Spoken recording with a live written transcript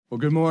Well,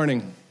 good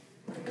morning.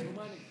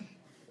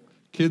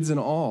 Kids and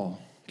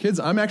all. Kids,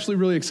 I'm actually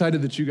really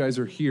excited that you guys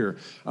are here.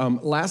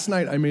 Last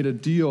night, I made a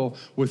deal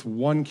with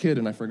one kid,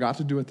 and I forgot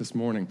to do it this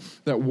morning.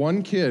 That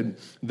one kid,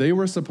 they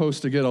were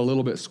supposed to get a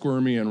little bit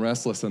squirmy and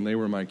restless, and they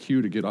were my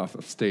cue to get off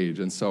of stage.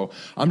 And so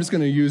I'm just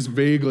going to use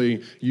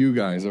vaguely you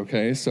guys,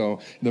 okay? So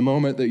the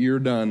moment that you're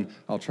done,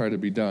 I'll try to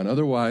be done.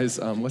 Otherwise,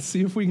 let's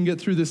see if we can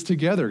get through this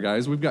together,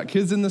 guys. We've got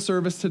kids in the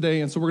service today,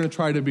 and so we're going to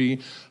try to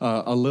be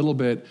a little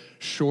bit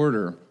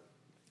shorter.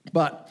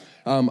 But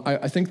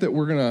I think that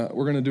we're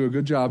gonna do a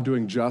good job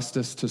doing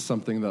justice to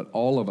something that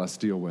all of us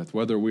deal with,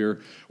 whether we're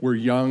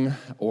young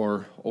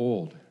or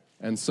old.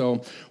 And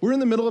so we're in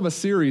the middle of a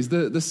series.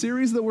 The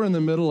series that we're in the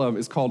middle of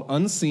is called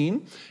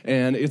Unseen,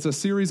 and it's a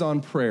series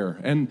on prayer.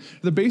 And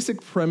the basic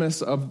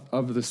premise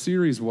of the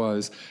series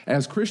was,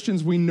 as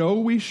Christians, we know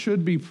we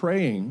should be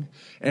praying,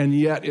 and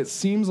yet it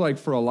seems like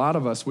for a lot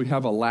of us, we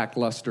have a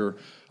lackluster,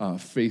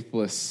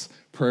 faithless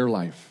prayer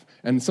life.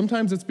 And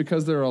sometimes it's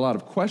because there are a lot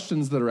of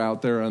questions that are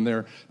out there, and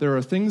there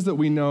are things that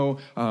we know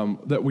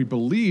that we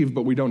believe,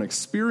 but we don't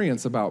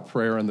experience about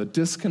prayer, and the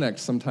disconnect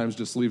sometimes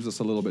just leaves us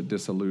a little bit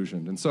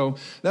disillusioned. And so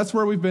that's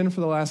where we've been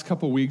for the last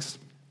couple weeks.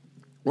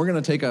 We're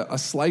going to take a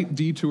slight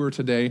detour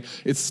today.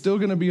 It's still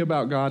going to be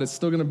about God. It's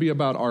still going to be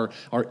about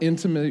our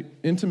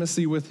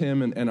intimacy with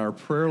Him and our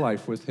prayer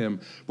life with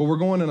Him, but we're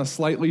going in a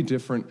slightly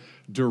different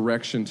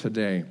direction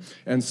today.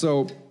 And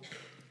so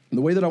the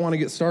way that I want to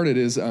get started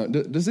is,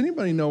 does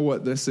anybody know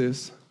what this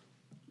is?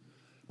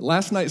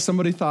 Last night,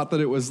 somebody thought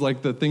that it was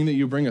like the thing that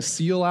you bring a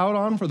seal out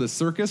on for the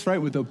circus, right,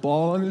 with a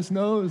ball on his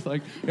nose.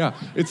 Like, yeah,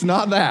 it's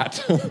not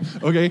that,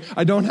 okay?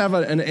 I don't have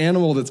an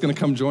animal that's going to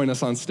come join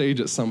us on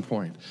stage at some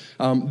point.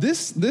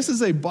 This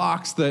is a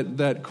box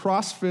that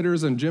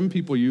CrossFitters and gym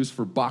people use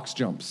for box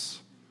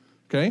jumps.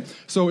 Okay,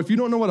 so if you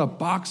don't know what a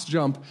box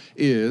jump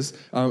is,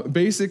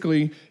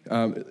 basically,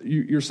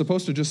 you're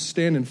supposed to just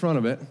stand in front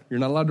of it. You're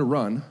not allowed to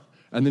run.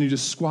 And then you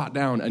just squat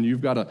down, and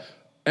you've got to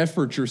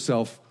effort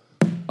yourself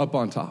up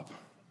on top,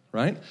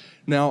 right?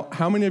 Now,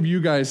 how many of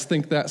you guys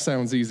think that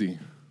sounds easy?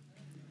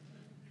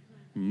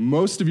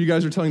 Most of you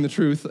guys are telling the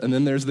truth, and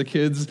then there's the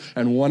kids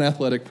and one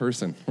athletic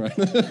person, right?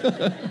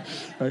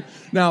 Right?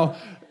 Now,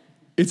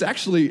 it's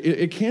actually,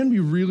 it can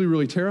be really,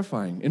 really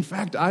terrifying. In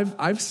fact,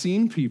 I've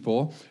seen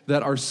people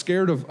that are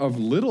scared of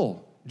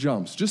little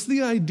jumps. Just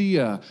the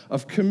idea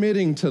of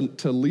committing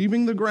to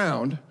leaving the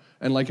ground,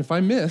 and like, if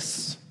I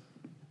miss,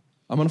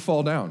 I'm going to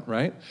fall down,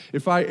 right?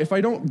 If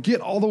I don't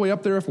get all the way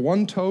up there, if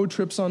one toe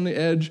trips on the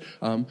edge,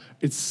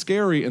 it's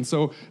scary. And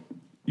so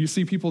you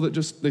see people that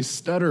they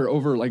stutter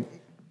over like,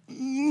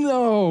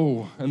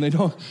 no, and they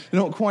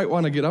don't quite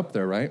want to get up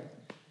there, right?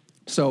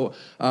 So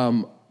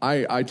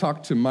I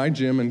talked to my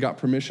gym and got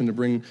permission to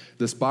bring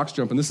this box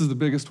jump, and this is the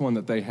biggest one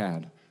that they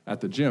had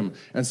at the gym.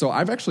 And so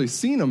I've actually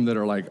seen them that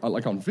are like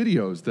on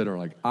videos that are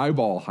like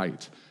eyeball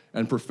height.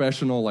 And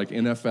professional, like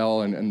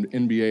NFL and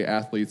NBA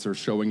athletes are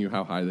showing you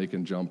how high they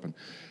can jump. And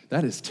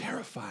that is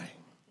terrifying,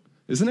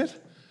 isn't it?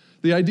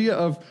 The idea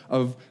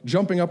of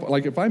jumping up,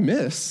 like if I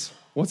miss,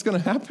 what's going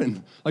to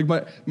happen? Like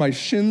my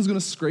shin's going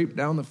to scrape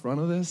down the front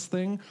of this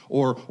thing,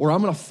 or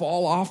I'm going to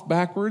fall off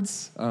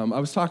backwards. I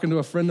was talking to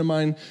a friend of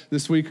mine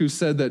this week who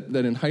said that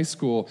in high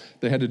school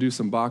they had to do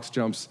some box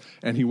jumps,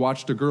 and he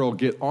watched a girl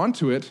get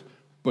onto it,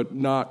 but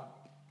not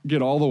get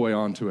all the way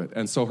onto it.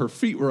 And so her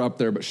feet were up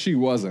there, but she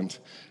wasn't.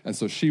 And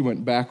so she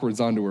went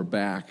backwards onto her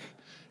back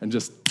and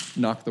just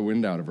knocked the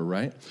wind out of her,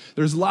 right?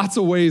 There's lots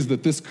of ways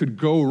that this could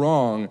go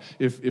wrong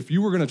if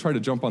you were going to try to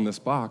jump on this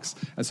box.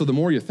 And so the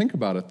more you think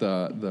about it,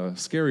 the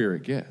scarier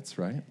it gets,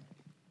 right?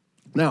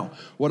 Now,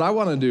 what I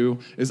want to do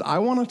is I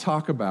want to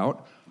talk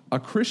about a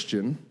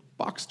Christian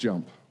box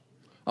jump.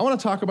 I want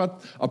to talk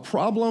about a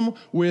problem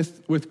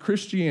with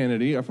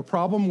Christianity, a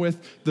problem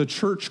with the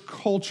church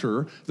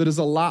culture that is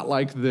a lot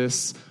like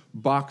this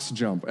box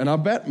jump. And I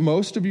bet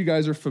most of you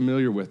guys are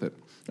familiar with it.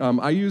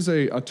 I use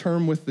a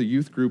term with the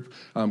youth group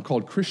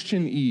called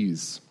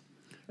Christianese.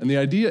 And the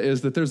idea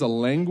is that there's a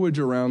language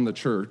around the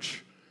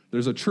church.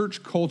 There's a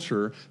church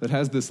culture that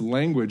has this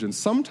language, and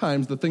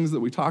sometimes the things that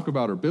we talk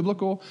about are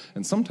biblical,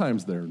 and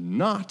sometimes they're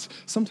not.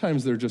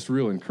 Sometimes they're just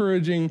real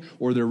encouraging,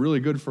 or they're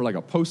really good for like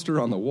a poster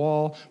on the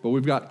wall, but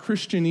we've got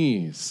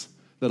Christianese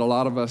that a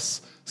lot of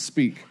us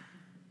speak.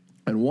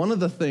 And one of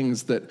the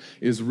things that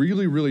is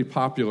really, really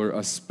popular,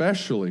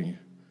 especially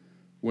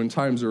when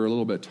times are a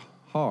little bit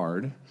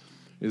hard,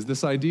 is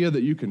this idea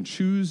that you can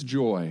choose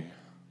joy.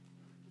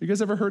 You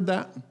guys ever heard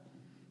that?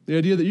 The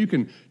idea that you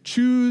can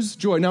choose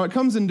joy. Now, it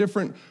comes in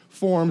different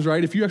forms,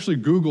 right? If you actually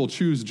Google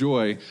choose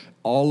joy,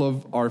 all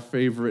of our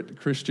favorite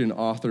Christian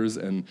authors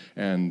and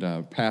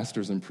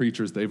pastors and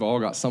preachers, they've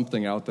all got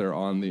something out there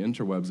on the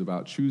interwebs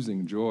about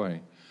choosing joy.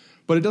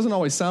 But it doesn't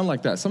always sound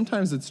like that.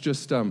 Sometimes it's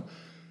just,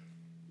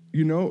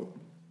 you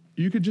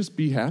could just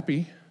be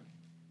happy.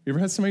 You ever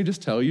had somebody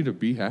just tell you to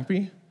be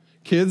happy?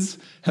 Kids,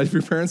 have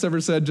your parents ever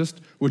said,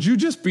 would you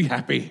just be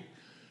happy?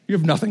 You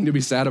have nothing to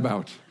be sad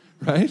about,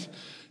 right?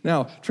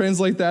 Now,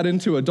 translate that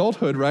into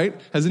adulthood, right?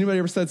 Has anybody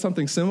ever said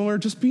something similar?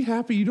 Just be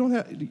happy. You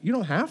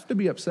don't have to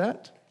be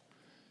upset.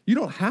 You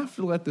don't have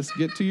to let this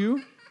get to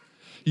you.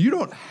 You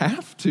don't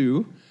have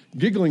to.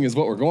 Giggling is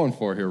what we're going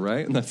for here,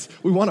 right? And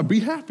we want to be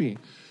happy.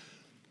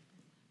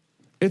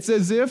 It's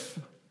as if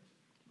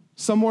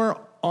somewhere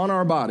on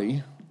our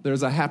body,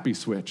 there's a happy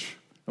switch.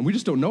 And we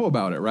just don't know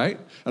about it, right?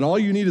 And all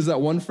you need is that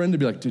one friend to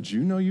be like, did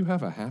you know you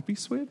have a happy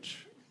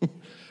switch?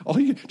 All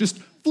you just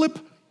flip,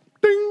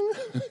 ding,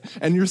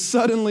 and you're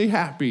suddenly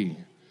happy,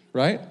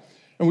 right?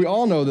 And we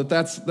all know that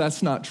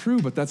that's not true,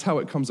 but that's how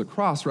it comes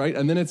across, right?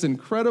 And then it's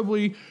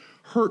incredibly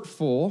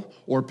hurtful,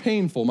 or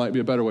painful might be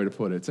a better way to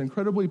put it. It's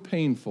incredibly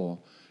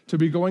painful to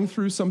be going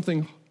through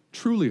something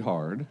truly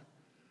hard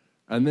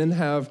and then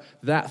have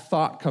that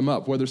thought come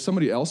up, whether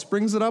somebody else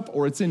brings it up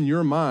or it's in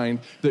your mind,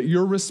 that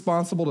you're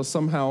responsible to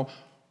somehow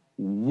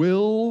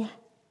will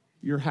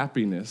your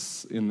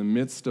happiness in the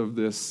midst of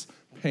this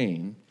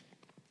pain.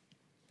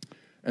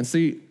 And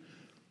see,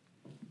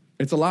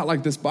 it's a lot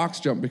like this box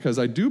jump, because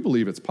I do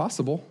believe it's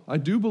possible. I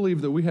do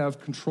believe that we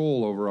have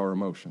control over our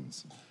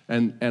emotions,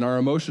 and our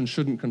emotions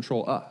shouldn't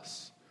control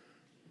us.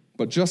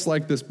 But just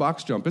like this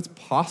box jump, it's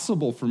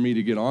possible for me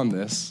to get on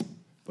this,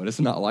 but it's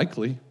not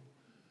likely,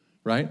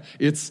 right?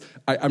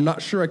 I'm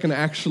not sure I can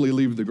actually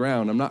leave the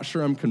ground. I'm not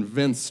sure I'm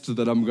convinced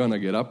that I'm going to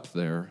get up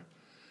there.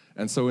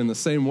 And so in the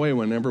same way,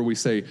 whenever we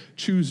say,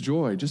 choose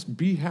joy, just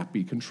be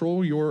happy,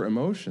 control your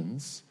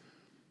emotions,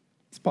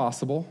 it's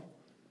possible.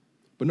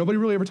 But nobody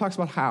really ever talks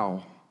about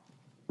how,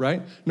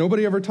 right?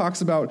 Nobody ever talks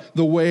about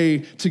the way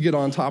to get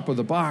on top of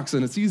the box,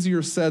 and it's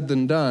easier said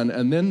than done.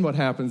 And then what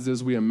happens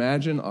is we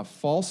imagine a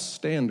false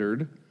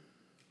standard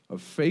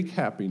of fake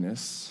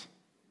happiness,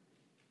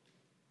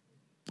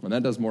 and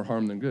that does more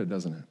harm than good,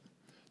 doesn't it?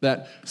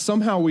 That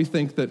somehow we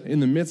think that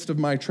in the midst of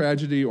my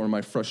tragedy or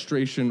my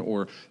frustration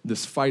or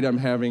this fight I'm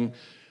having,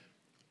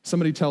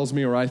 somebody tells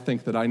me or I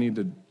think that I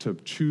need to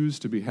choose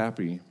to be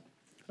happy,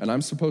 and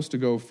I'm supposed to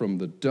go from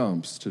the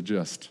dumps to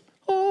just,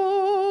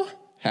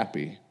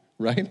 happy,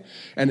 right?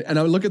 And I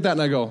would look at that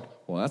and I go,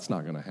 well, that's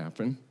not going to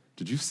happen.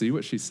 Did you see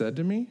what she said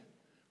to me?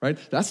 Right?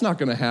 That's not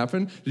going to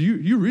happen.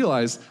 You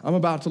realize I'm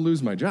about to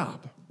lose my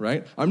job,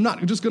 right? I'm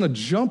not just going to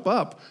jump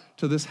up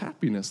to this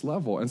happiness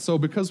level. And so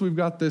because we've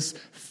got this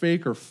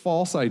fake or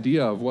false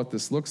idea of what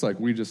this looks like,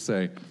 we just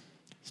say,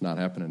 it's not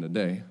happening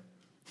today,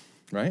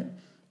 right?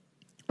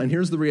 And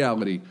here's the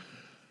reality.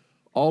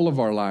 All of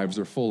our lives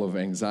are full of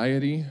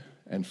anxiety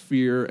and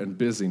fear and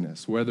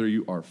busyness, whether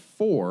you are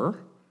 4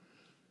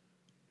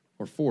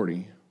 or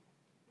 40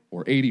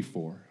 or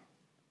 84,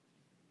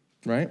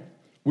 right?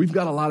 We've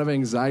got a lot of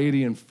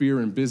anxiety and fear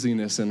and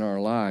busyness in our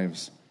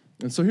lives.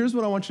 And so here's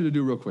what I want you to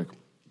do real quick.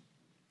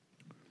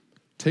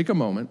 Take a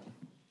moment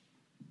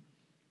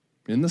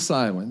in the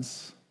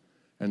silence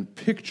and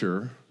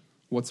picture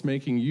what's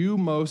making you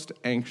most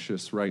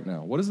anxious right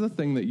now. What is the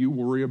thing that you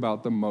worry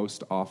about the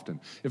most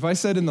often? If I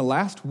said in the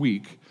last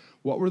week,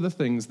 what were the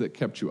things that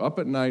kept you up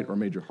at night or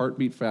made your heart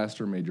beat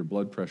faster, made your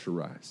blood pressure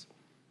rise?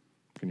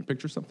 Can you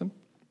picture something?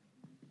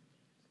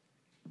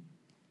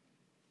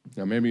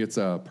 Now, maybe it's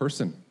a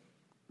person,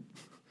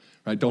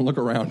 right? Don't look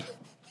around,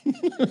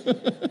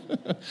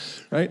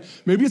 right?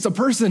 Maybe it's a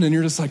person and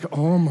you're just like,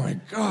 oh my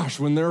gosh,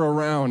 when they're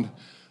around,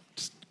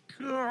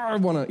 I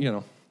want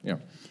to,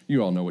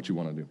 you all know what you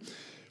want to do.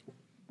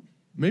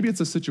 Maybe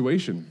it's a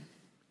situation.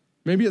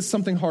 Maybe it's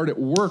something hard at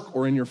work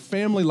or in your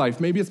family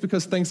life. Maybe it's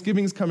because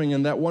Thanksgiving's coming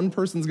and that one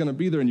person's going to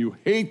be there and you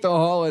hate the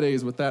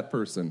holidays with that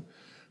person,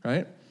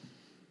 right?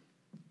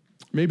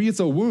 Maybe it's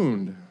a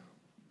wound.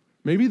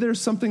 Maybe there's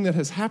something that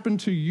has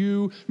happened to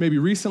you, maybe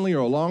recently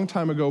or a long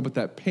time ago, but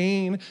that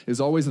pain is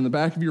always in the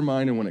back of your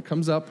mind, and when it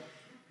comes up,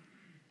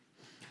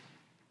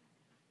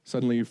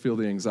 suddenly you feel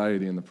the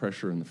anxiety and the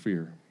pressure and the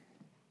fear.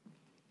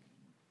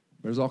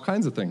 There's all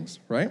kinds of things,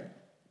 right?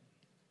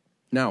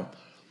 Now,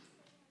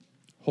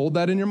 hold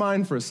that in your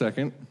mind for a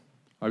second.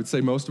 I would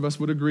say most of us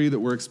would agree that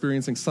we're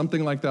experiencing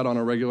something like that on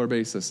a regular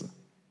basis,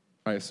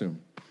 I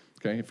assume,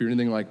 okay, if you're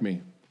anything like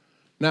me.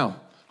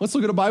 Now, let's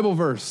look at a Bible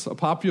verse, a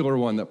popular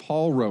one that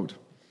Paul wrote.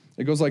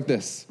 It goes like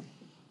this.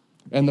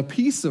 And the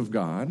peace of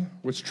God,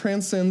 which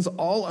transcends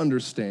all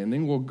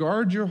understanding, will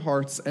guard your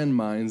hearts and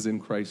minds in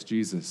Christ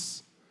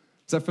Jesus.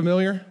 Is that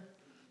familiar?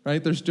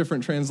 Right? There's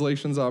different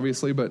translations,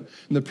 obviously, but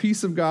the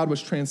peace of God,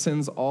 which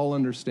transcends all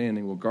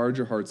understanding, will guard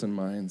your hearts and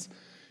minds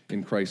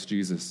in Christ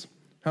Jesus.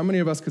 How many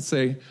of us could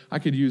say, I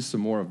could use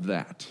some more of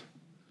that?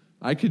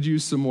 I could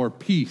use some more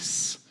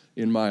peace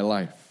in my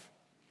life,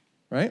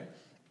 right?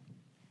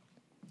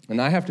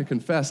 And I have to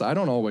confess, I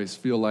don't always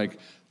feel like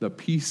the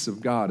peace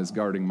of God is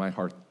guarding my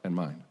heart and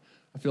mind.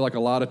 I feel like a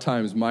lot of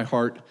times my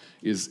heart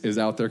is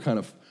out there kind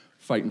of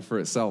fighting for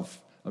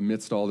itself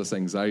amidst all this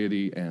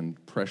anxiety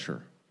and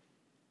pressure,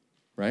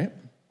 right?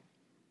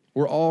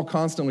 We're all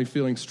constantly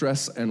feeling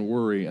stress and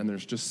worry, and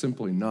there's just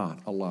simply not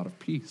a lot of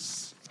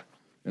peace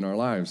in our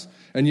lives.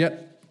 And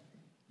yet,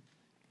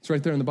 it's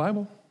right there in the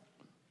Bible.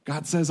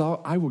 God says,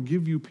 I will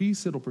give you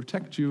peace, it'll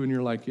protect you, and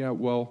you're like, yeah,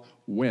 well,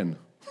 when?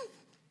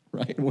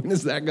 Right? When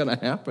is that going to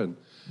happen?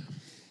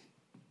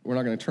 We're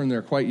not going to turn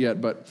there quite yet,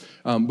 but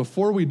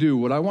before we do,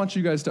 what I want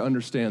you guys to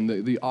understand,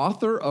 the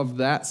author of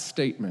that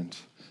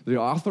statement, the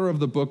author of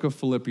the book of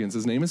Philippians.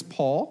 His name is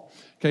Paul.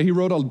 Okay, he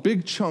wrote a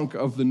big chunk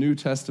of the New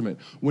Testament.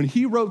 When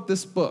he wrote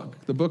this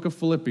book, the book of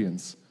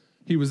Philippians,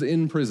 he was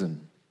in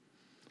prison.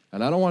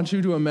 And I don't want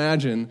you to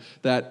imagine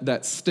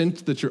that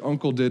stint that your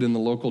uncle did in the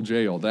local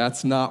jail.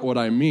 That's not what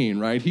I mean,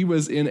 right? He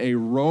was in a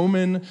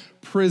Roman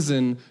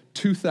prison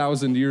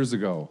 2,000 years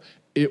ago.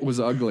 It was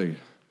ugly,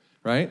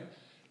 right?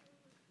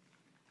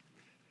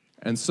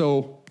 And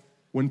so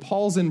when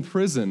Paul's in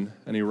prison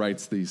and he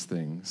writes these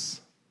things,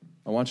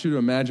 I want you to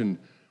imagine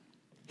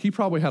he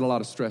probably had a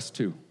lot of stress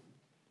too.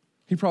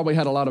 He probably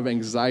had a lot of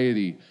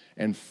anxiety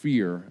and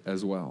fear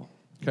as well.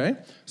 Okay?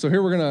 So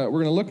here we're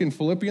gonna look in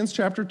Philippians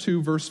chapter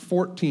 2, verse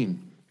 14.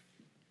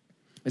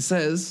 It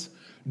says,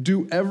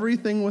 "Do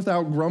everything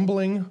without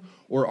grumbling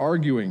or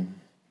arguing,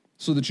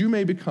 so that you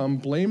may become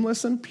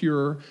blameless and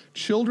pure,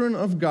 children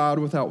of God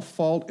without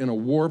fault in a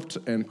warped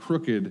and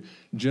crooked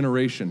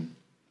generation."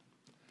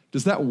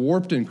 Does that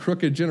warped and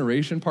crooked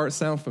generation part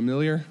sound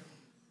familiar?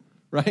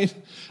 Right?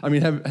 I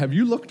mean, have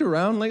you looked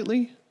around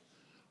lately?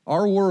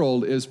 Our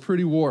world is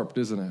pretty warped,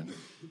 isn't it?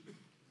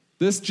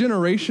 This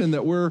generation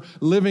that we're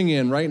living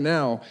in right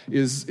now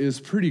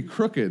is pretty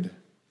crooked,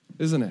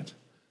 isn't it?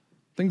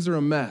 Things are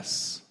a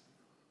mess.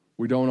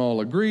 We don't all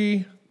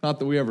agree, not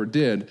that we ever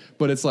did,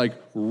 but it's like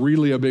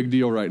really a big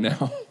deal right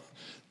now.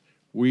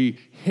 We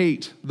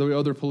hate the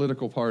other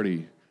political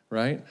party,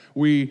 right?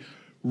 We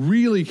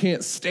really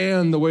can't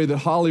stand the way that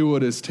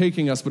Hollywood is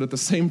taking us, but at the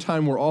same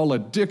time, we're all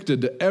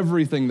addicted to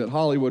everything that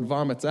Hollywood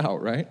vomits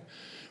out, right?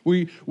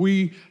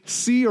 We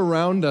see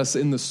around us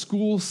in the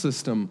school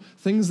system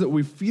things that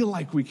we feel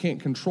like we can't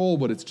control,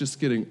 but it's just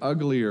getting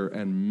uglier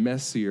and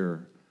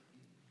messier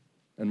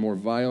and more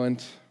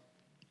violent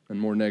and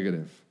more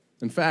negative.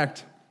 In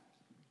fact,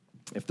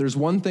 if there's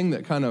one thing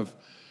that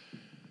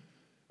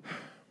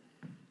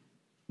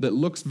that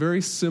looks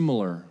very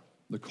similar,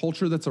 the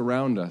culture that's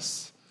around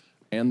us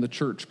and the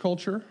church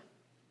culture,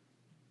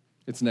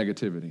 it's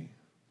negativity.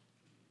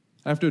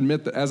 I have to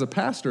admit that as a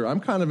pastor, I'm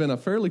kind of in a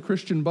fairly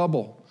Christian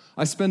bubble.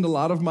 I spend a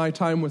lot of my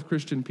time with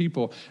Christian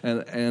people,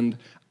 and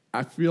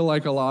I feel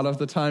like a lot of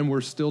the time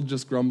we're still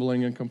just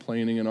grumbling and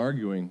complaining and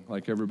arguing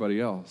like everybody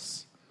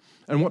else.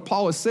 And what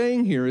Paul is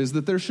saying here is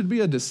that there should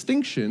be a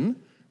distinction,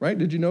 right?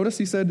 Did you notice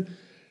he said,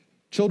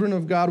 children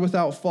of God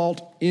without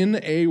fault in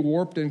a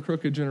warped and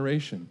crooked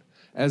generation,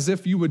 as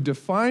if you would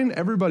define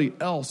everybody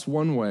else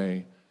one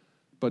way,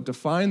 but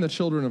define the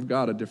children of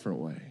God a different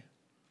way.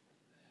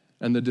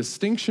 And the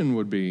distinction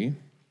would be,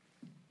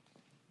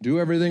 do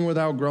everything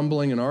without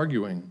grumbling and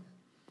arguing.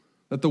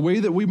 That the way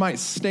that we might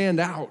stand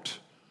out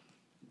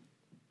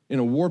in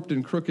a warped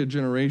and crooked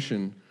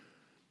generation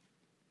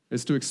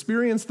is to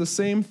experience the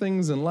same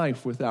things in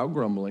life without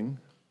grumbling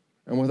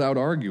and without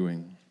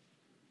arguing.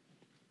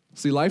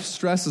 See, life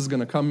stress is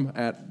going to come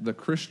at the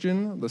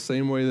Christian the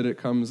same way that it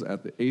comes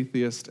at the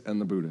atheist and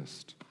the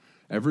Buddhist.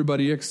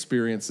 Everybody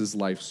experiences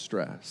life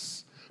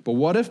stress. But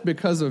what if,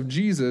 because of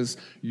Jesus,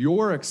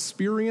 your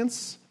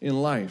experience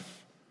in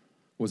life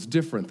was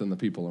different than the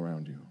people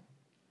around you?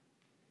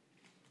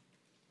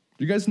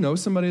 Do you guys know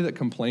somebody that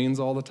complains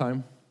all the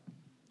time?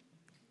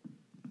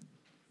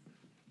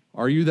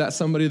 Are you that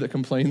somebody that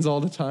complains all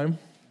the time?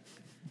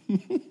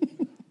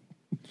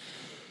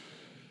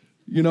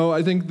 You know,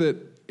 I think that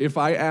if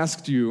I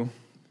asked you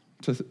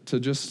to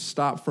just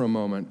stop for a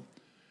moment,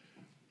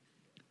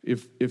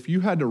 if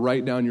you had to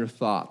write down your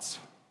thoughts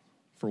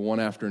for one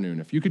afternoon,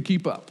 if you could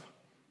keep up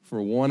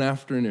for one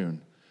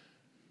afternoon,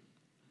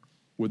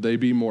 would they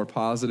be more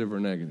positive or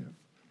negative?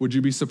 Would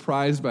you be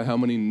surprised by how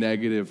many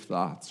negative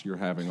thoughts you're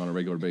having on a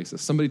regular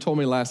basis? Somebody told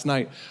me last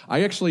night, I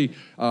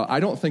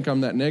don't think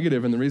I'm that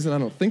negative, and the reason I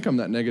don't think I'm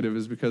that negative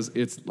is because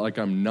it's like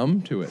I'm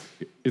numb to it.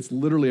 It's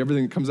literally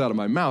everything that comes out of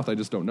my mouth, I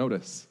just don't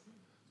notice.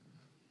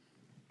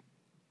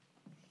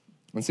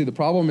 And see, the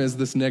problem is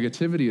this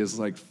negativity is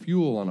like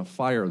fuel on a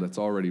fire that's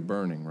already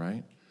burning,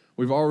 right?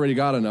 We've already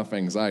got enough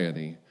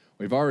anxiety.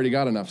 We've already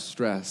got enough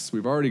stress.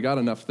 We've already got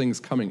enough things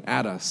coming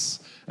at us,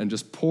 and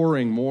just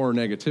pouring more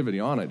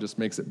negativity on it just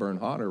makes it burn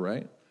hotter,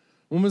 right?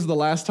 When was the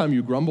last time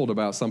you grumbled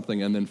about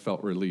something and then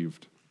felt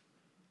relieved?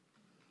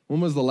 When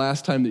was the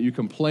last time that you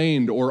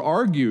complained or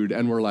argued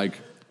and were like,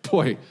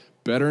 boy,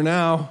 better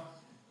now?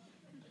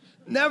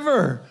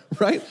 Never,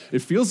 right?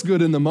 It feels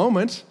good in the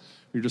moment.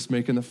 You're just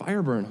making the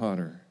fire burn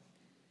hotter.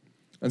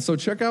 And so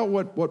check out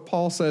what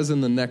Paul says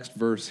in the next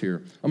verse here.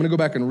 I'm going to go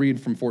back and read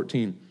from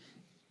 14.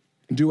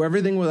 Do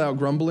everything without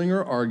grumbling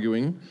or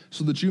arguing,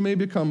 so that you may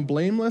become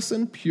blameless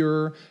and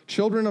pure,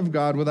 children of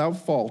God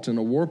without fault in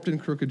a warped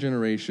and crooked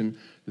generation.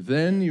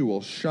 Then you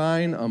will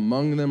shine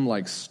among them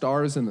like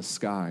stars in the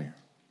sky,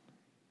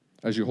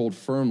 as you hold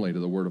firmly to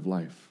the word of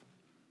life.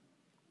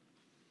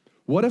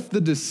 What if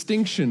the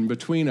distinction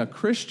between a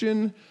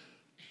Christian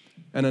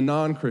and a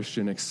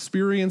non-Christian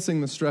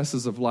experiencing the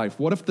stresses of life,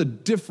 what if the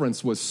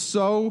difference was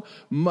so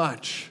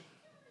much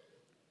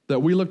that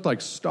we looked like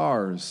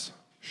stars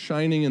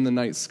shining in the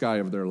night sky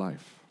of their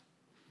life?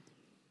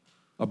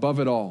 Above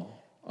it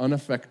all,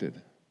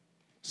 unaffected,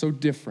 so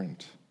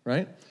different,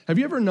 right? Have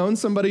you ever known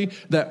somebody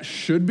that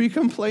should be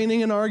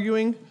complaining and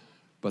arguing,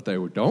 but they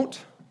don't?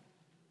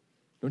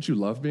 Don't you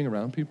love being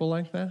around people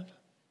like that?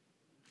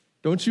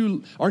 Aren't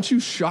you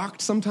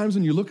shocked sometimes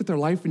when you look at their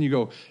life and you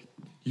go,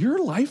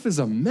 your life is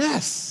a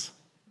mess?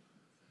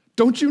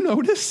 Don't you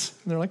notice?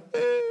 And they're like,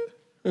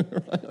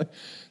 I'm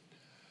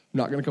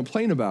not going to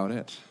complain about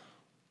it.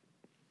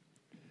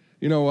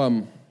 You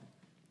know,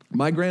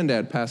 my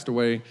granddad passed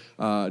away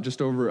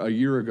just over a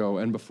year ago,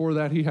 and before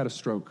that, he had a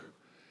stroke.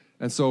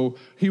 And so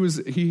he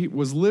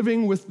was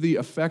living with the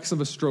effects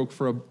of a stroke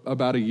for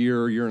about a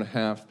year and a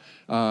half.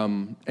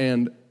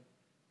 And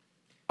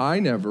I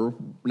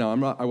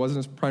wasn't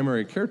his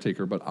primary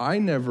caretaker, but I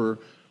never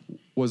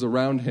was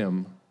around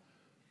him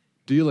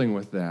dealing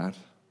with that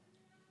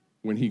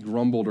when he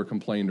grumbled or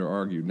complained or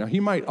argued. Now, he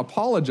might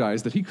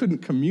apologize that he couldn't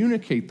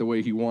communicate the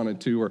way he wanted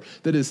to, or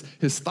that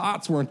his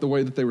thoughts weren't the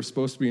way that they were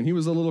supposed to be, and he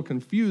was a little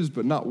confused,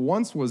 but not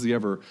once was he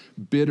ever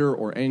bitter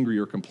or angry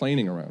or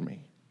complaining around me,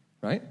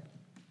 right?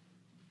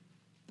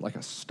 Like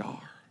a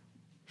star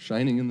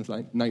shining in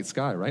the night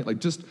sky, right? Like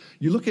just,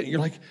 you look at it and you're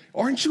like,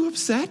 aren't you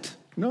upset?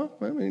 No,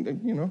 I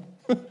mean, you know,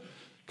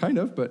 kind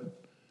of,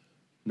 but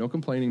no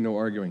complaining, no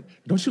arguing.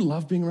 Don't you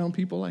love being around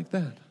people like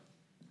that?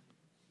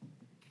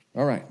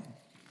 All right.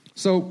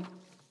 So,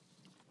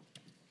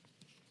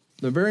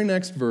 the very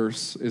next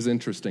verse is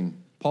interesting.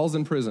 Paul's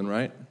in prison,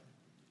 right?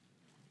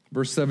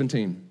 Verse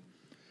 17.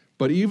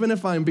 But even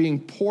if I'm being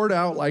poured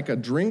out like a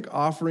drink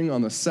offering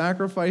on the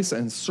sacrifice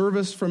and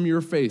service from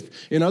your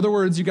faith. In other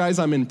words, you guys,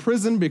 I'm in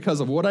prison because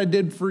of what I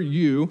did for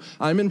you.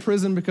 I'm in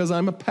prison because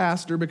I'm a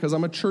pastor, because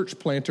I'm a church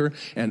planter,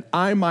 and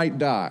I might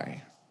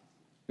die,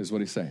 is what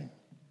he's saying.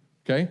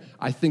 Okay?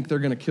 I think they're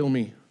going to kill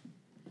me.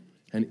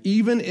 And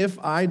even if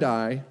I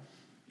die,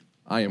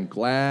 I am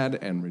glad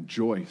and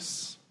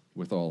rejoice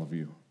with all of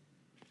you.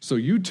 So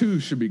you too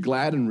should be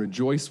glad and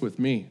rejoice with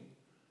me.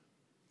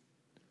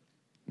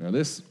 Now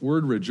this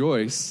word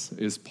rejoice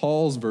is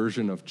Paul's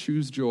version of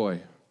choose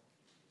joy,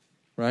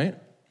 right?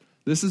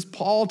 This is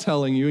Paul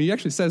telling you, he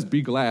actually says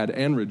be glad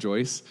and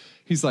rejoice.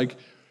 He's like,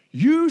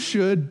 you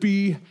should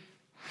be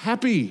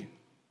happy.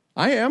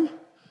 I am.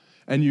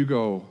 And you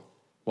go,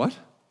 what?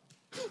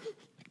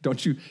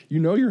 Don't you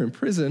know you're in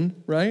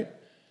prison, right?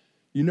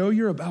 You know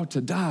you're about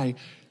to die.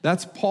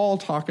 That's Paul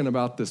talking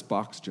about this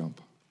box jump.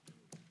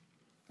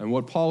 And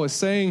what Paul is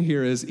saying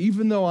here is,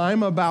 even though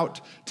I'm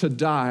about to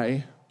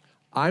die,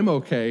 I'm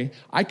okay.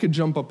 I could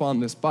jump up on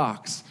this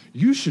box.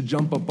 You should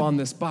jump up on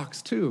this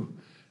box too.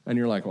 And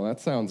you're like, well, that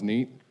sounds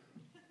neat.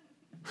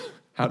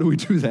 How do we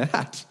do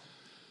that?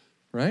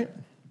 Right?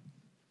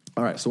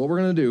 All right, so what we're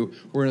going to do,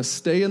 we're going to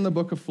stay in the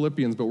book of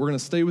Philippians, but we're going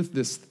to stay with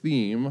this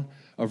theme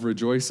of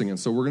rejoicing. And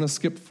so we're going to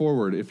skip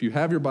forward. If you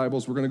have your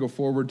Bibles, we're going to go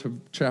forward to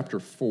chapter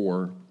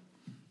 4.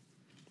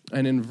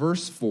 And in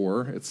verse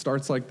 4, it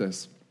starts like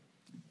this.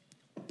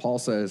 Paul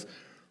says,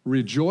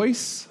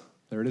 rejoice,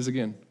 there it is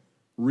again,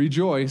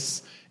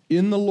 rejoice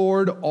in the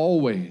Lord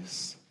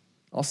always.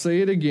 I'll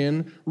say it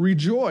again,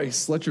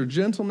 rejoice, let your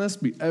gentleness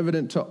be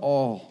evident to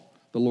all.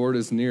 The Lord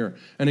is near.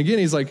 And again,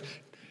 he's like,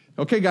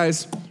 okay,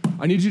 guys,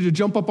 I need you to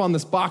jump up on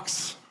this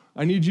box.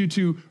 I need you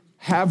to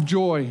have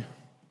joy.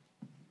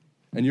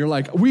 And you're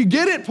like, we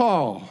get it,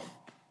 Paul.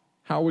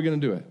 How are we going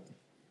to do it?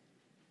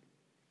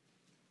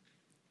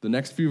 The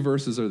next few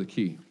verses are the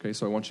key, okay?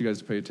 So I want you guys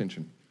to pay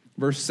attention.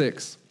 Verse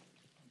 6.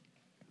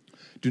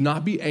 Do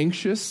not be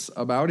anxious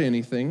about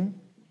anything,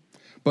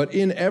 but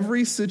in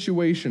every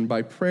situation,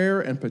 by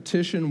prayer and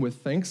petition with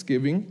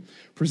thanksgiving,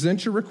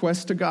 present your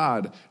requests to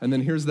God. And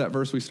then here's that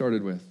verse we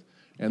started with.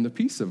 And the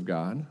peace of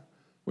God,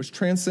 which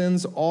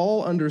transcends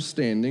all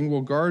understanding,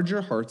 will guard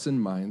your hearts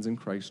and minds in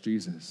Christ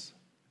Jesus.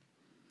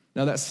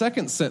 Now that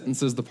second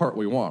sentence is the part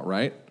we want,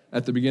 right?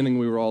 At the beginning,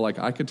 we were all like,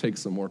 I could take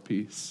some more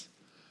peace.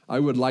 I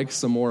would like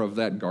some more of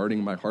that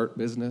guarding my heart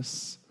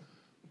business.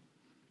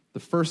 The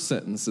first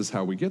sentence is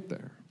how we get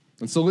there.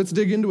 And so let's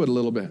dig into it a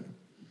little bit.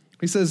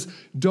 He says,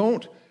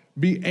 don't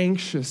be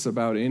anxious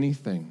about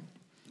anything.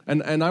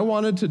 And I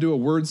wanted to do a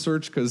word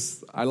search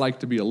because I like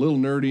to be a little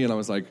nerdy, and I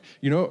was like,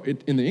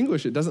 in the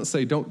English, it doesn't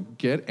say don't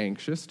get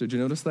anxious. Did you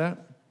notice that?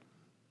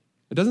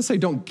 It doesn't say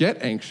don't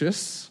get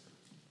anxious.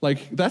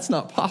 Like, that's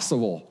not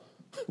possible.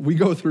 We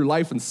go through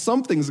life, and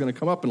something's going to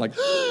come up and like,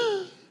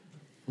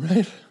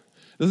 right?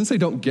 It doesn't say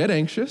don't get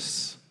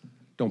anxious.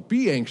 Don't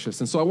be anxious.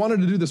 And so I wanted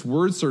to do this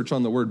word search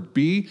on the word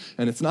be,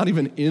 and it's not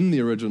even in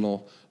the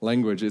original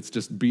language. It's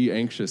just be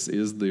anxious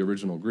is the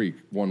original Greek,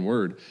 one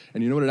word.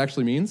 And you know what it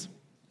actually means?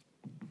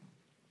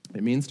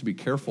 It means to be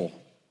careful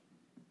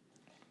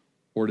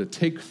or to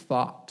take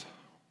thought.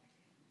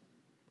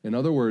 In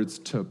other words,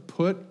 to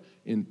put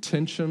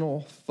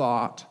intentional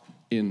thought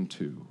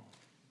into.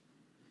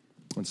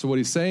 And so what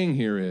he's saying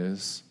here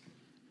is,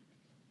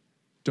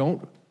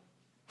 don't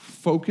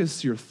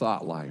focus your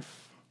thought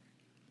life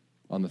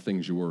on the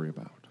things you worry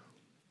about.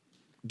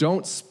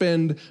 Don't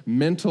spend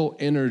mental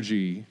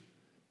energy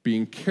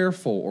being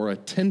careful or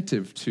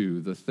attentive to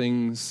the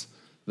things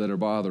that are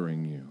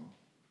bothering you.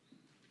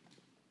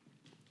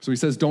 So he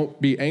says,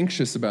 don't be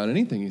anxious about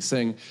anything. He's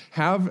saying,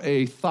 have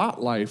a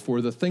thought life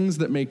where the things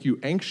that make you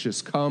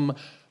anxious come,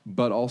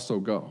 but also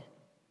go.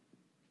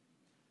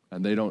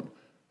 And they don't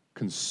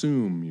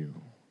consume you.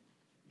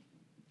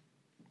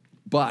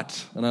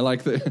 But, and I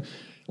like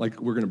like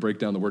we're going to break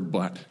down the word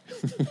but.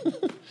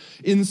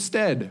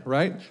 Instead,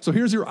 right? So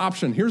here's your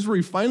option. Here's where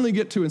you finally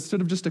get to,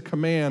 instead of just a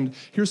command,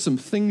 here's some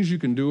things you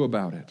can do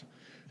about it.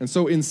 And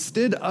so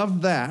instead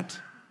of that,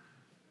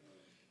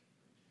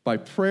 by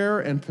prayer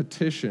and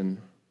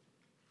petition,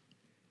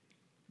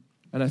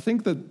 and I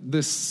think that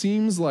this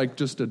seems like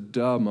just a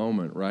duh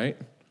moment, right?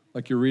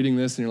 Like you're reading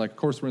this and you're like, of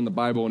course we're in the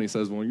Bible, and he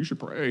says, well, you should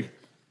pray.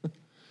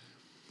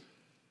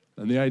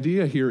 And the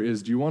idea here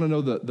is, do you want to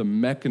know the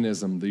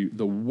mechanism,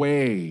 the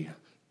way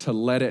to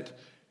let it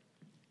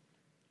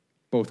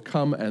both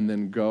come and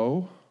then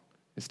go,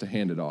 is to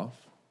hand it off.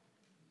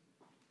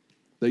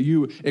 That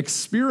you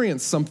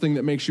experience something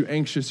that makes you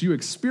anxious, you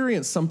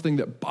experience something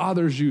that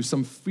bothers you,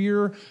 some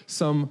fear,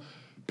 some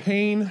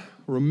pain,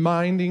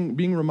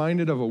 being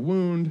reminded of a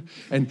wound,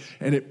 and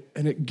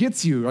it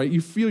gets you, right?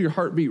 You feel your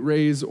heartbeat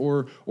raise,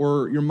 or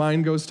your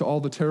mind goes to all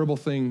the terrible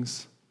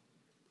things.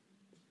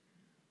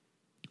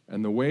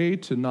 And the way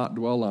to not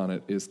dwell on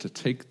it is to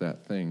take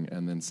that thing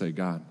and then say,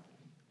 God,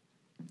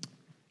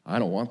 I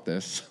don't want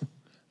this.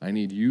 I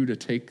need you to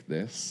take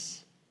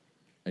this,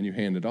 and you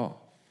hand it off.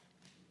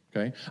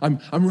 Okay? I'm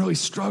really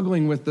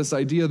struggling with this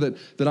idea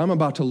that I'm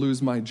about to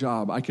lose my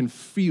job. I can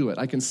feel it.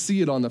 I can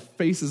see it on the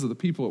faces of the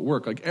people at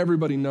work. Like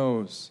everybody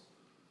knows.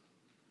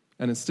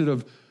 And instead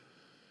of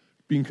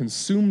being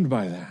consumed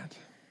by that,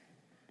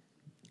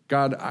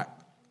 God,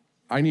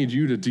 I need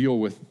you to deal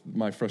with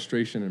my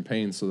frustration and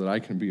pain so that I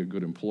can be a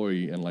good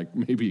employee and like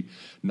maybe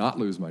not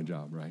lose my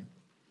job, right?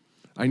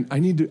 I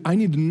need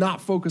to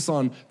not focus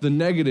on the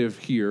negative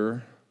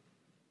here,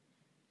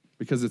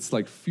 because it's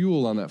like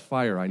fuel on that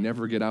fire. I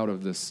never get out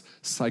of this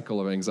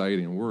cycle of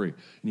anxiety and worry.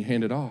 And you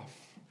hand it off.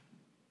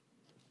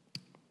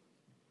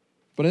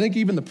 But I think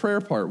even the prayer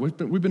part, we've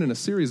been in a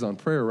series on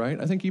prayer, right?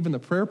 I think even the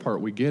prayer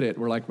part, we get it.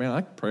 We're like, man,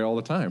 I can pray all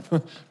the time.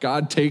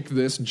 God, take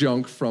this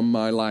junk from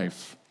my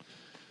life.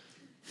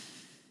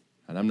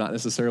 And I'm not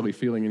necessarily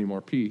feeling any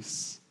more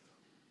peace.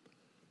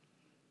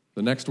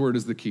 The next word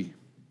is the key.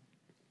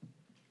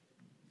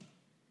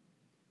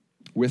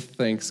 With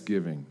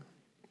thanksgiving,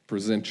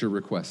 present your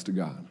request to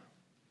God.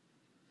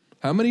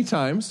 How many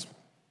times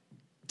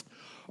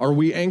are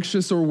we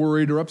anxious or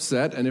worried or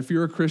upset? And if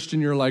you're a Christian,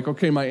 you're like,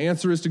 okay, my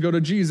answer is to go to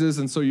Jesus.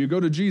 And so you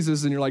go to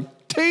Jesus and you're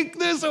like, take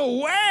this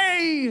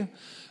away.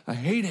 I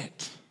hate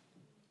it,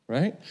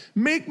 right?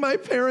 Make my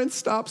parents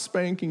stop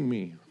spanking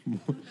me.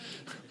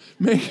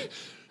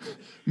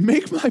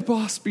 Make my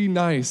boss be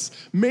nice.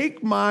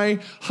 Make my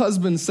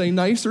husband say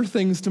nicer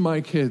things to my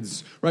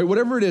kids, right?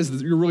 Whatever it is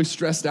that you're really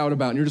stressed out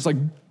about, and you're just like,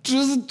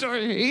 I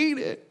hate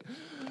it.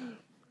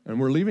 And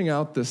we're leaving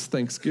out this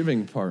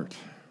Thanksgiving part.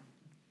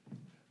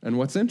 And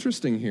what's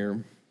interesting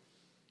here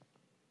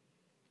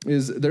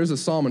is there's a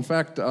psalm. In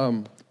fact,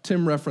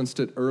 Tim referenced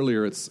it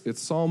earlier. It's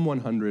Psalm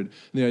 100. And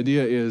the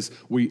idea is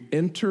we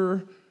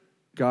enter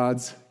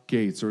God's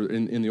gates, or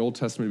in the Old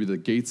Testament, it'd be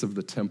the gates of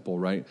the temple,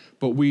 right?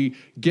 But we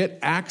get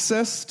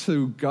access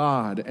to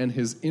God and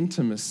his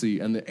intimacy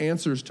and the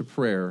answers to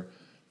prayer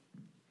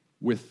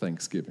with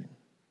thanksgiving.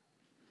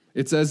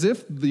 It's as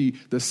if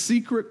the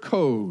secret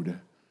code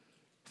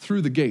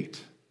through the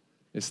gate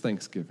is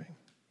thanksgiving.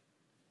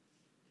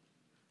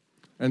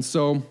 And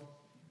so,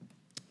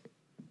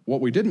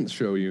 what we didn't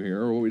show you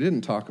here, or what we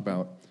didn't talk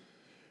about,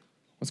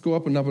 let's go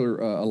up another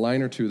a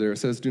line or two there. It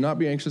says, do not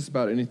be anxious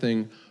about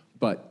anything,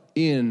 but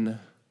in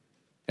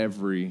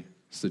every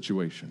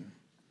situation.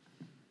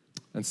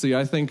 And see,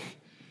 I think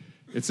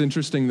it's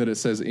interesting that it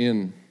says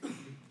in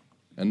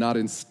and not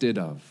instead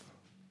of,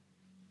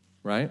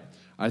 right?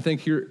 I think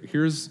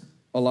here's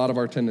a lot of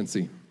our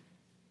tendency.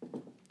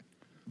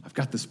 I've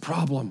got this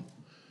problem,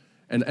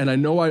 and I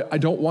know I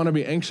don't want to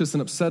be anxious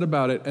and upset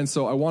about it, and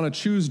so I want to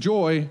choose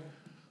joy.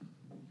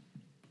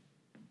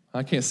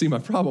 I can't see my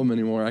problem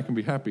anymore. I can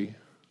be happy,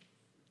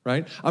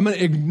 right? I'm going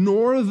to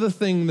ignore the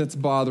thing that's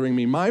bothering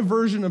me. My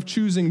version of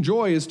choosing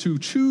joy is to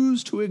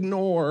choose to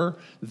ignore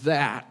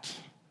that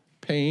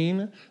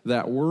pain,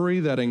 that worry,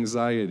 that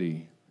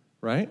anxiety,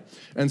 right?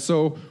 And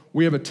so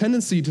we have a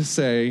tendency to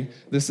say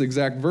this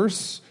exact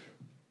verse,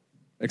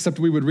 except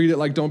we would read it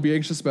like, don't be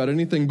anxious about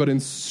anything, but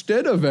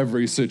instead of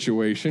every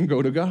situation,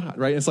 go to God,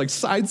 right? It's like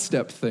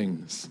sidestep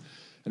things.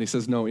 And he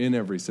says, no, in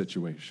every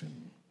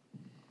situation,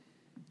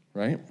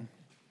 right?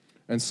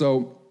 And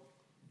so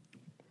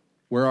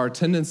where our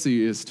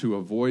tendency is to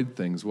avoid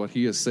things, what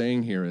he is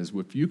saying here is,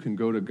 if you can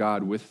go to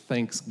God with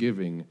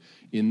thanksgiving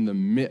in the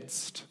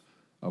midst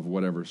of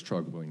whatever's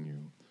troubling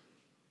you,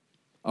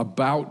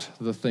 about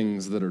the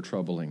things that are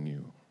troubling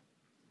you,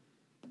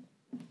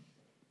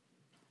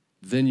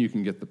 then you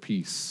can get the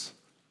peace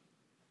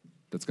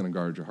that's going to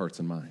guard your hearts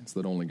and minds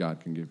that only God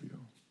can give you.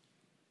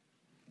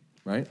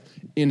 Right?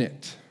 In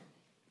it.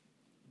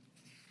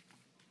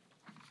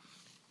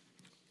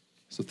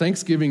 So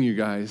thanksgiving, you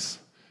guys,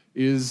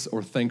 is,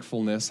 or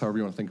thankfulness, however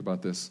you want to think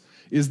about this,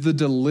 is the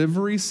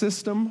delivery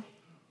system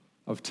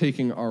of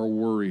taking our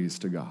worries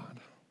to God.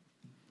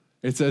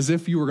 It's as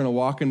if you were going to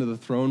walk into the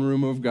throne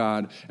room of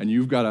God and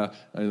you've got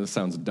this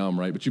sounds dumb,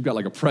 right? But you've got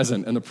like a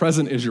present, and the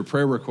present is your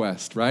prayer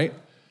request, right?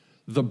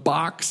 the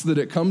box that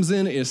it comes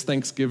in is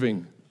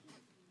thanksgiving.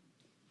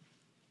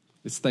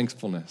 It's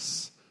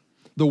thankfulness.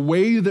 The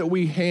way that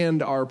we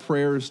hand our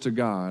prayers to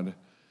God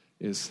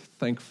is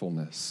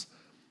thankfulness.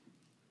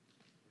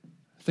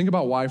 Think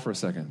about why for a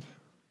second.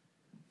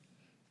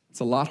 It's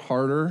a lot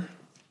harder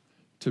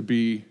to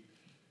be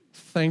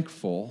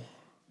thankful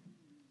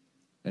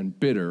and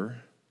bitter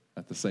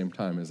at the same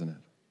time, isn't it?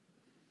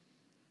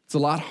 It's a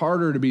lot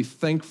harder to be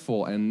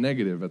thankful and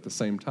negative at the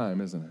same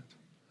time, isn't it?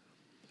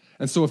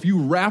 And so if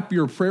you wrap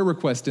your prayer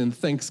request in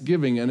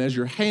thanksgiving, and as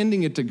you're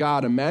handing it to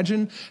God,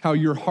 imagine how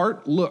your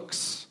heart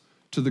looks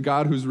to the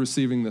God who's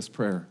receiving this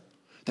prayer.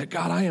 That,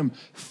 God, I am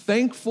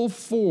thankful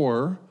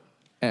for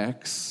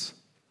X,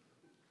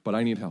 but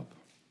I need help.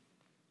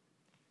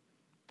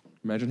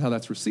 Imagine how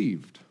that's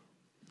received.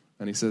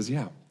 And he says,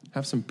 yeah,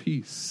 have some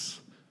peace,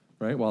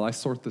 right, while I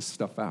sort this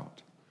stuff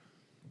out.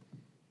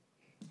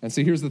 And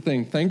see, here's the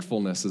thing.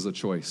 Thankfulness is a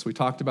choice. We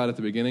talked about at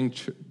the beginning,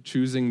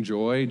 choosing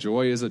joy.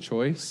 Joy is a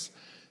choice.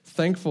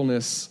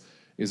 Thankfulness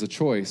is a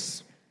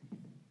choice.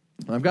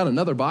 And I've got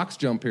another box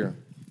jump here.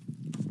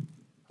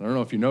 I don't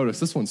know if you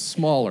noticed. This one's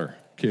smaller,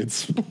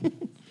 kids.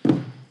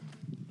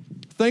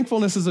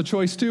 Thankfulness is a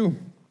choice too.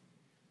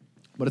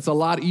 But it's a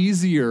lot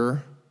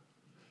easier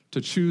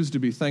to choose to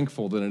be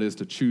thankful than it is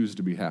to choose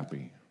to be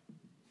happy.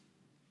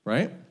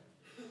 Right?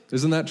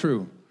 Isn't that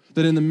true?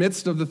 That in the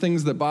midst of the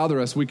things that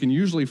bother us, we can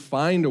usually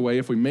find a way,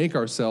 if we make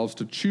ourselves,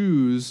 to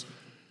choose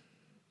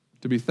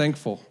to be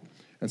thankful.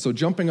 And so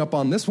jumping up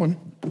on this one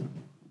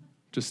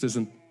just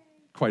isn't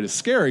quite as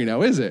scary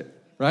now, is it?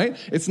 Right?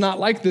 It's not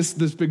like this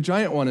big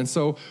giant one. And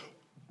so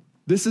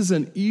this is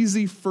an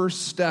easy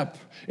first step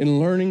in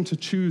learning to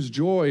choose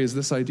joy, is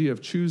this idea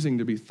of choosing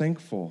to be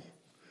thankful.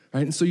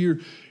 Right? And so you're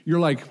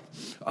like,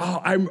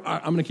 oh, I'm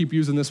going to keep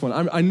using this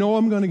one. I know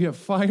I'm going to get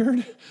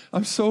fired.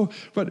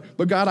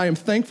 But God, I am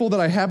thankful that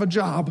I have a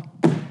job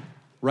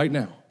right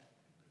now.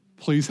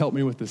 Please help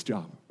me with this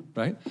job.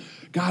 Right?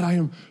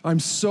 God, I'm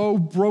so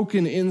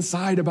broken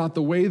inside about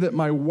the way that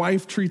my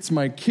wife treats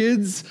my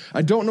kids.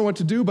 I don't know what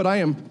to do, but I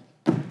am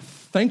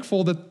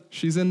thankful that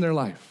she's in their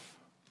life.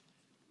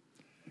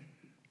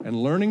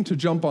 And learning to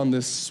jump on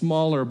this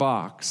smaller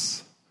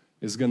box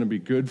is going to be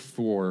good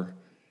for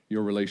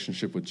your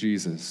relationship with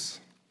Jesus.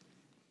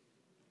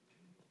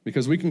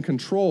 Because we can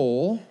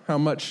control how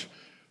much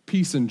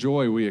peace and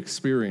joy we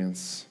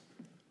experience,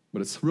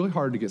 but it's really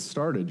hard to get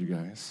started, you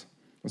guys.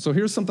 And so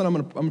here's something, I'm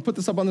going to put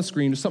this up on the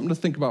screen, just something to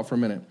think about for a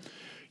minute.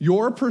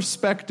 Your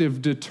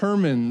perspective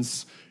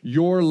determines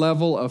your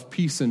level of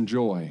peace and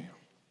joy,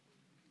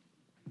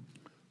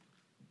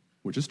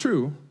 which is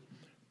true,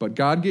 but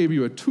God gave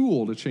you a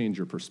tool to change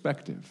your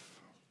perspective,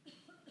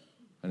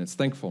 and it's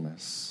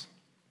thankfulness.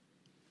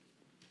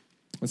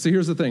 And see,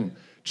 here's the thing.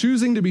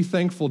 Choosing to be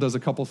thankful does a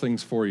couple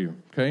things for you,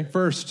 okay?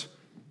 First,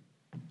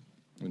 I'm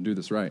going to do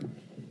this right.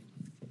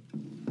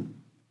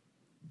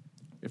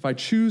 If I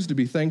choose to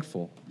be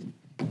thankful,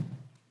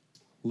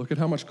 look at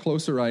how much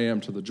closer I am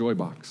to the joy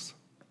box.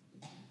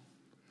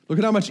 Look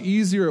at how much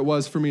easier it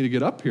was for me to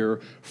get up here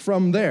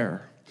from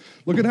there.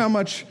 Look at how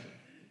much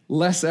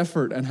less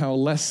effort and how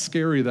less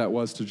scary that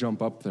was to jump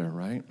up there,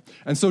 right?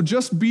 And so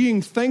just being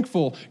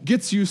thankful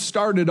gets you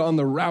started on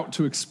the route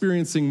to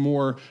experiencing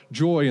more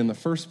joy in the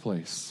first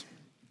place.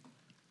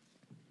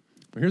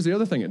 But here's the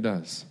other thing it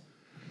does.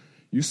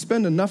 You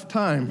spend enough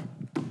time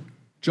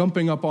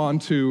jumping up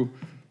onto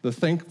the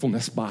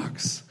thankfulness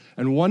box,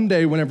 and one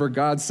day whenever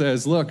God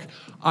says, look,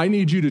 I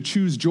need you to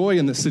choose joy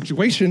in this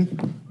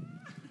situation,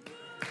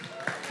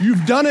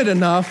 you've done it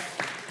enough,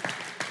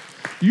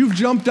 you've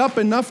jumped up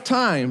enough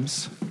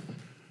times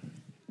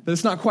that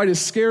it's not quite as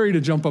scary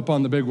to jump up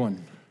on the big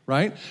one,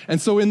 right?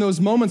 And so in those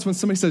moments when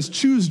somebody says,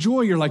 choose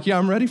joy, you're like, yeah,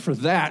 I'm ready for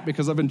that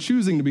because I've been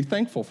choosing to be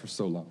thankful for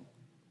so long.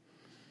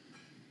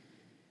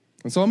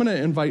 And so I'm going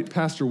to invite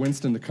Pastor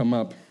Winston to come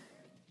up,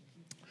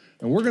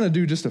 and we're going to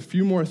do just a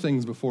few more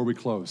things before we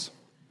close.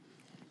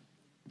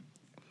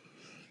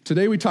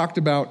 Today we talked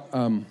about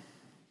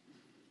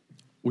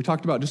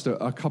just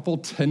a couple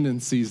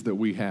tendencies that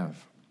we have,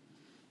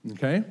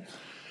 okay?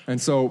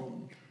 And so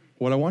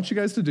what I want you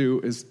guys to do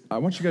is I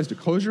want you guys to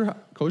close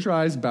your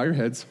eyes, bow your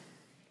heads,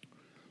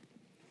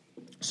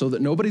 so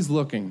that nobody's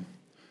looking.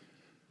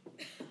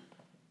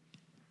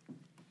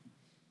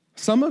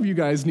 Some of you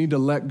guys need to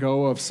let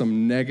go of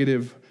some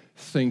negative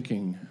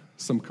thinking,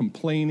 some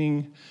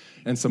complaining,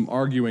 and some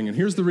arguing. And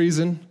here's the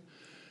reason.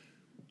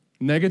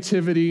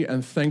 Negativity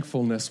and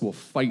thankfulness will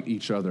fight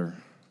each other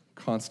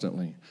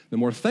constantly. The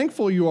more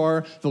thankful you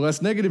are, the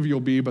less negative you'll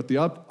be, but the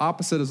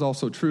opposite is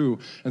also true.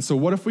 And so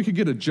what if we could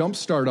get a jump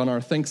start on our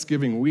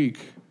Thanksgiving week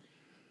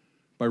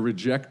by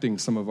rejecting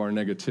some of our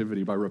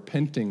negativity, by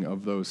repenting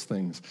of those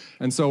things?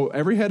 And so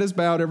every head is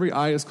bowed, every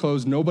eye is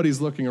closed,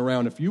 nobody's looking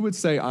around. If you would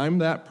say, I'm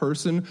that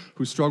person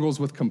who struggles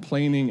with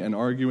complaining and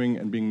arguing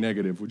and being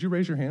negative, would you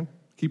raise your hand?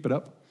 Keep it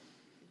up.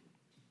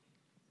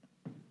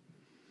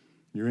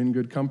 You're in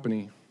good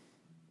company.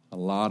 A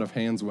lot of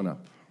hands went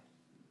up.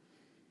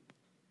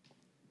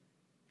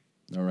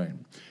 All right.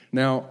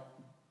 Now,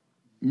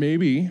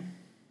 maybe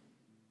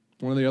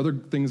One of the other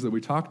things that we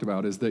talked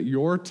about is that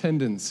your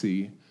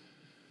tendency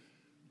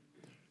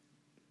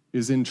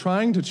is in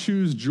trying to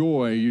choose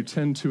joy, you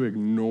tend to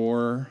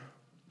ignore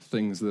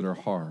things that are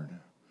hard.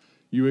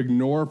 You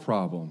ignore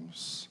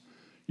problems.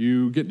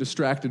 You get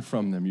distracted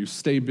from them. You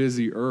stay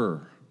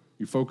busier.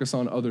 You focus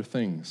on other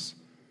things.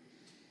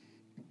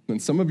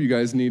 And some of you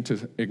guys need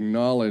to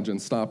acknowledge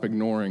and stop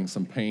ignoring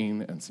some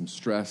pain and some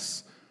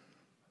stress,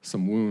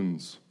 some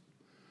wounds,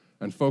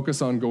 and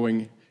focus on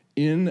going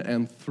in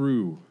and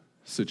through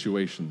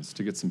situations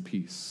to get some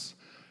peace.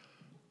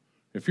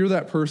 If you're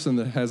that person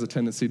that has a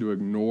tendency to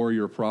ignore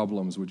your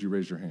problems, would you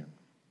raise your hand?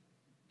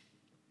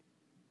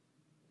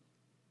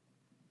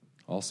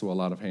 Also, a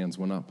lot of hands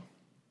went up.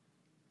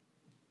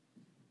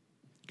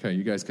 Okay,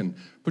 you guys can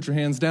put your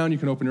hands down. You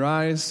can open your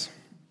eyes.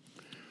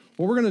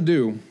 What we're going to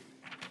do,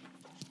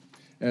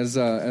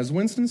 as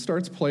Winston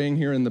starts playing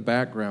here in the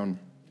background,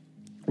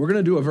 we're going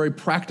to do a very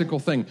practical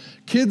thing.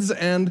 Kids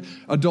and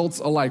adults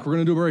alike, we're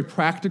going to do a very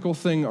practical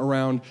thing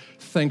around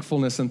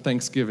thankfulness and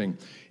thanksgiving.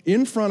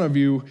 In front of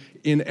you,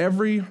 in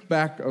every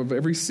back of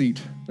every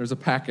seat, there's a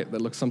packet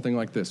that looks something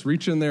like this.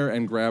 Reach in there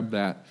and grab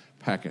that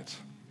packet.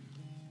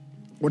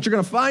 What you're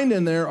going to find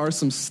in there are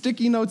some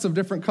sticky notes of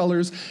different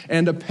colors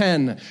and a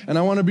pen. And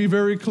I want to be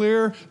very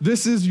clear,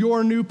 this is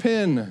your new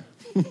pen.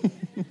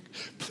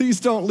 Please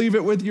don't leave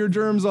it with your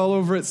germs all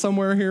over it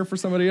somewhere here for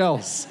somebody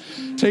else.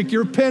 Take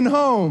your pen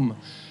home.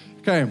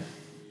 Okay.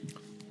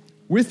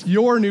 With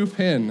your new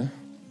pen,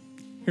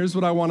 here's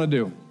what I want to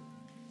do.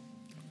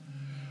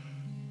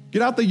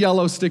 Get out the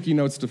yellow sticky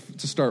notes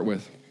to start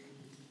with.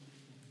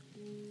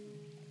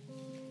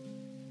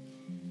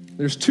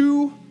 There's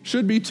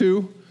should be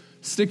two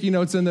sticky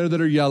notes in there that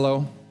are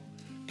yellow.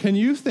 Can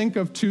you think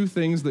of 2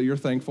 things that you're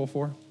thankful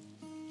for?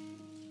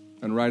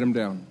 And write them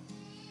down.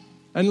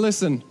 And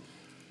listen,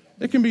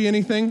 it can be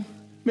anything.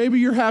 Maybe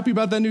you're happy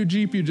about that new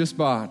Jeep you just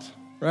bought,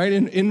 right?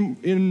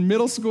 In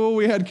middle school,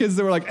 we had kids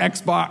that were like,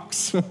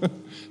 Xbox.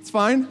 It's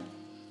fine.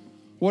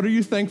 What are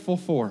you thankful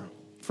for?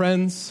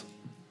 Friends,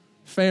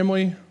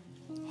 family,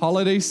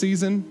 holiday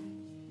season?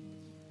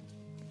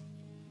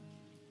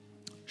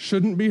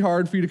 Shouldn't be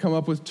hard for you to come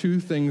up with 2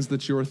 things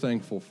that you're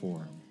thankful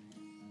for.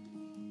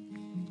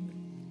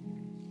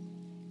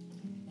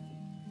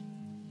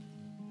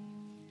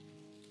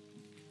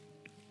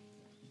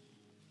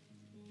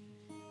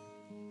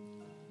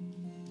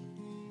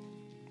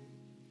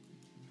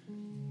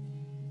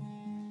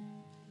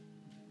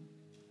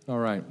 All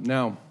right,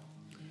 now,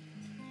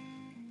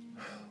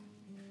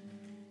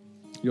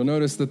 you'll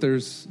notice that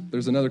there's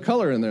another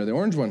color in there, the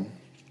orange one.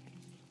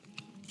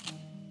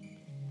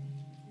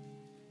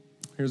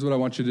 Here's what I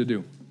want you to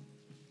do.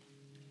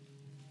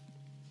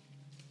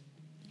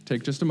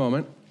 Take just a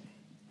moment.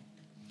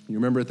 You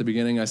remember at the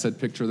beginning I said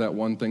picture that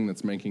one thing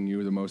that's making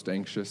you the most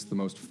anxious, the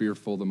most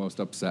fearful, the most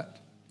upset.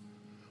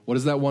 What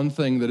is that one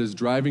thing that is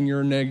driving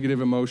your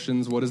negative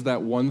emotions? What is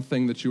that one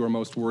thing that you are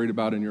most worried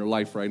about in your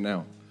life right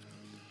now?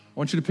 I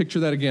want you to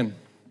picture that again.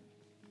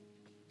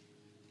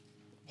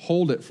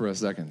 Hold it for a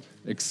second.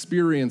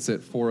 Experience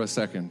it for a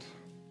second.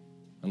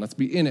 And let's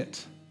be in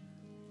it.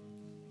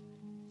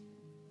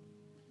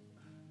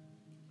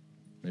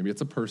 Maybe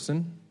it's a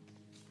person.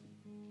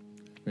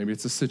 Maybe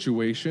it's a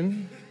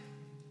situation.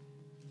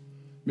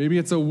 Maybe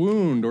it's a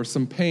wound or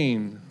some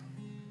pain.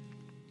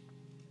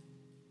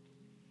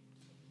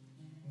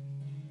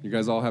 You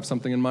guys all have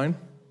something in mind?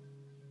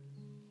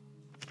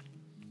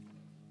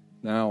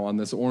 Now, on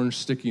this orange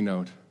sticky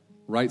note,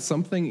 write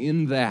something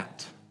in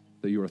that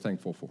you are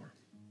thankful for.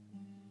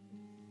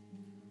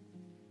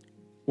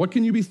 What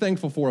can you be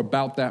thankful for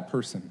about that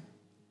person?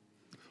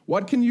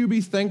 What can you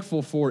be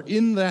thankful for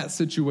in that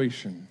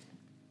situation?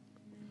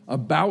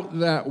 About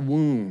that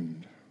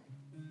wound?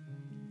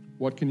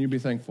 What can you be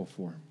thankful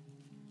for?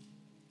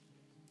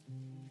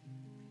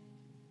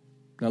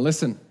 Now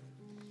listen.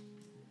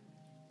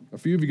 A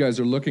few of you guys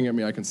are looking at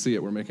me. I can see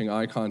it. We're making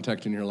eye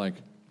contact, and you're like,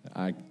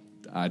 I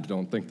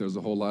don't think there's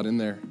a whole lot in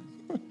there.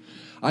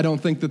 I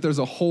don't think that there's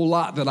a whole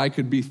lot that I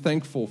could be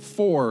thankful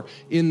for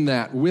in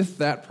that, with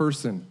that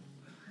person.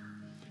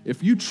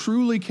 If you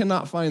truly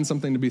cannot find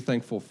something to be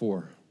thankful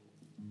for,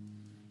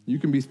 you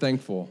can be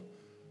thankful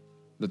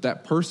that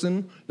that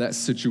person, that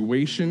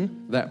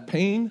situation, that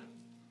pain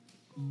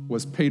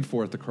was paid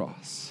for at the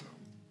cross.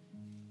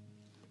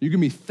 You can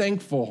be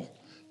thankful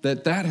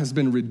that that has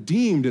been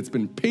redeemed, it's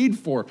been paid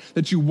for,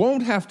 that you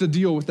won't have to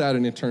deal with that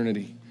in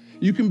eternity.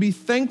 You can be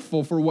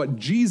thankful for what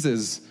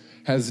Jesus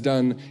has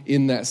done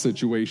in that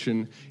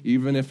situation,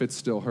 even if it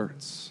still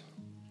hurts.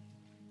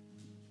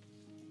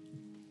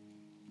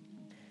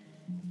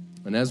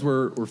 And as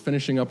we're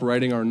finishing up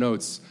writing our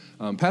notes,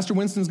 Pastor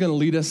Winston's going to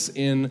lead us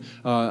in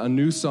a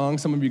new song.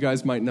 Some of you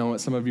guys might know it,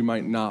 some of you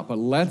might not, but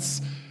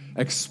let's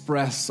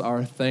express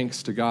our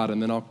thanks to God,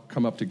 and then I'll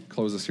come up to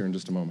close us here in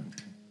just a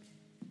moment.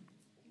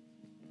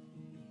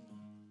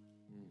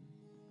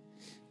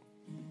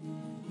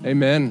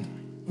 Amen.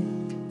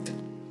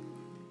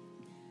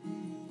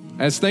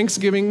 As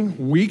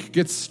Thanksgiving week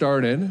gets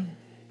started,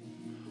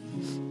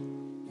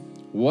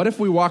 what if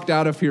we walked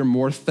out of here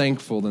more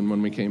thankful than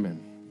when we came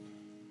in?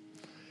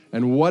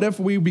 And what if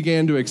we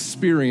began to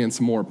experience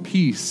more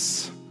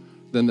peace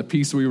than the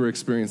peace we were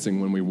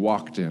experiencing when we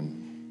walked in?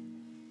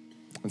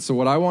 And so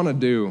what I want to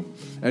do,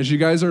 as you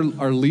guys are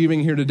leaving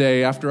here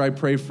today, after I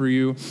pray for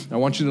you, I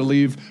want you to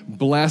leave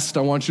blessed.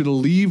 I want you to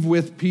leave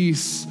with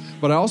peace.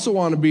 But I also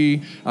want to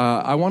be,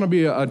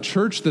 a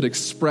church that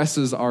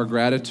expresses our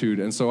gratitude.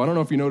 And so I don't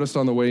know if you noticed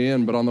on the way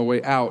in, but on the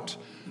way out,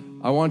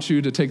 I want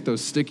you to take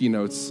those sticky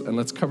notes and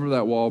let's cover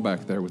that wall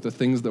back there with the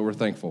things that we're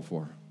thankful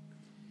for.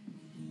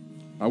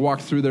 I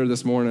walked through there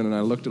this morning and I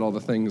looked at all the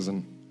things,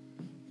 and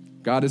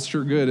God is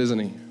sure good, isn't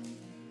he?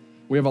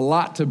 We have a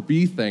lot to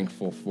be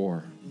thankful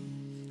for.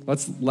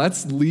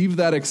 Let's leave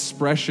that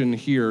expression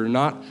here.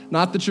 Not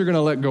that you're going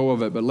to let go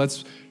of it, but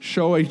let's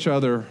show each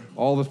other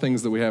all the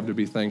things that we have to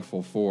be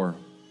thankful for.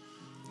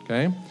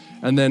 Okay?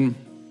 And then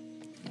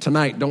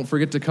tonight, don't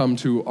forget to come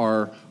to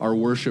our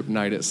worship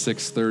night at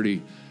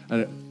 6:30.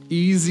 An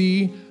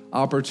easy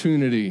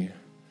opportunity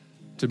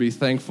to be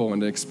thankful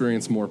and to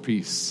experience more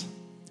peace.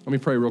 Let me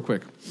pray real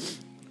quick.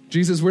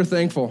 Jesus, we're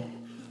thankful.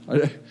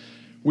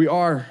 We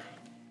are.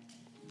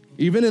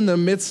 Even in the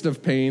midst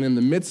of pain, in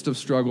the midst of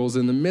struggles,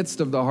 in the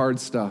midst of the hard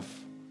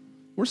stuff,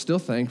 we're still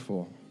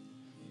thankful.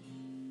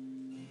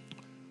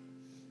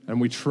 And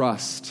we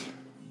trust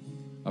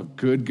a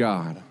good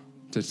God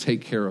to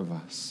take care of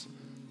us.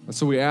 And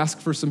so we ask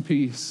for some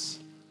peace.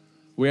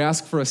 We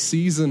ask for a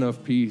season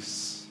of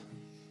peace.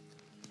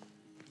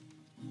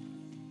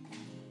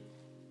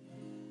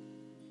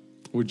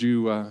 Would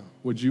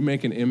you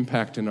make an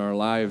impact in our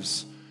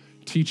lives,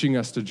 teaching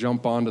us to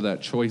jump onto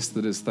that choice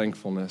that is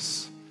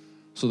thankfulness,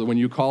 so that when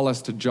you call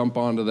us to jump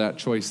onto that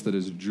choice that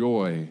is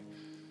joy,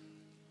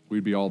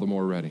 we'd be all the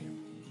more ready.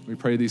 We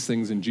pray these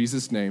things in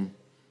Jesus' name.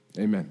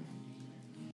 Amen.